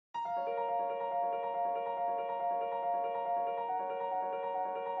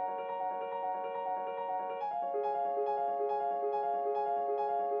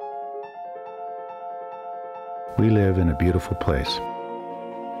We live in a beautiful place.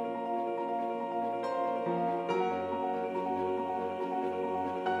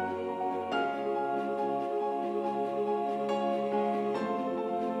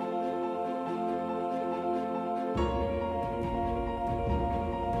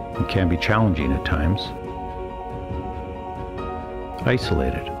 It can be challenging at times.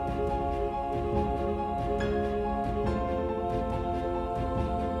 Isolated.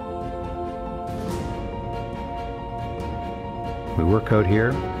 We work out here,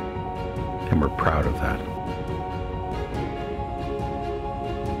 and we're proud of that.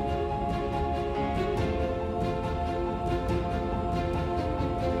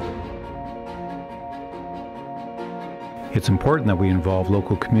 It's important that we involve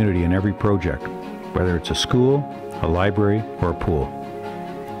local community in every project, whether it's a school, a library, or a pool.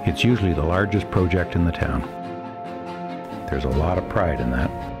 It's usually the largest project in the town. There's a lot of pride in that.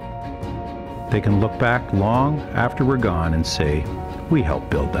 They can look back long after we're gone and say, we helped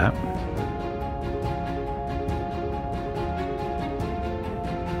build that.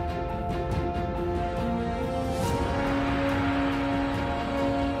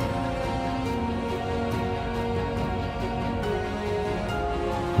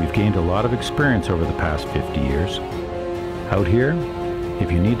 We've gained a lot of experience over the past 50 years. Out here,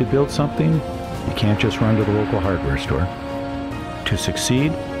 if you need to build something, you can't just run to the local hardware store. To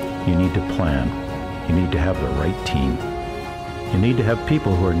succeed, you need to plan. You need to have the right team. You need to have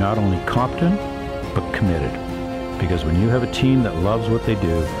people who are not only competent, but committed. Because when you have a team that loves what they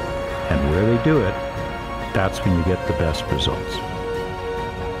do, and where they do it, that's when you get the best results.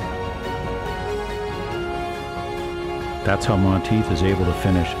 That's how Monteith is able to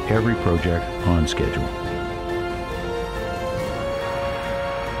finish every project on schedule.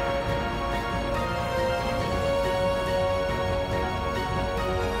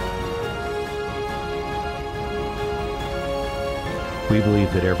 We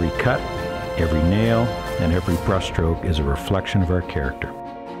believe that every cut, every nail, and every brushstroke is a reflection of our character.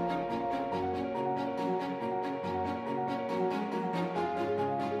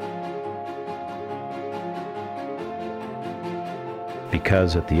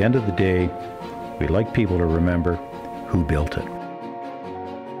 Because at the end of the day, we like people to remember who built it.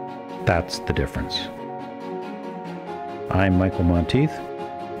 That's the difference. I'm Michael Monteith,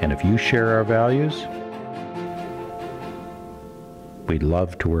 and if you share our values, we'd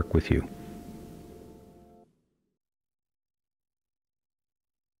love to work with you.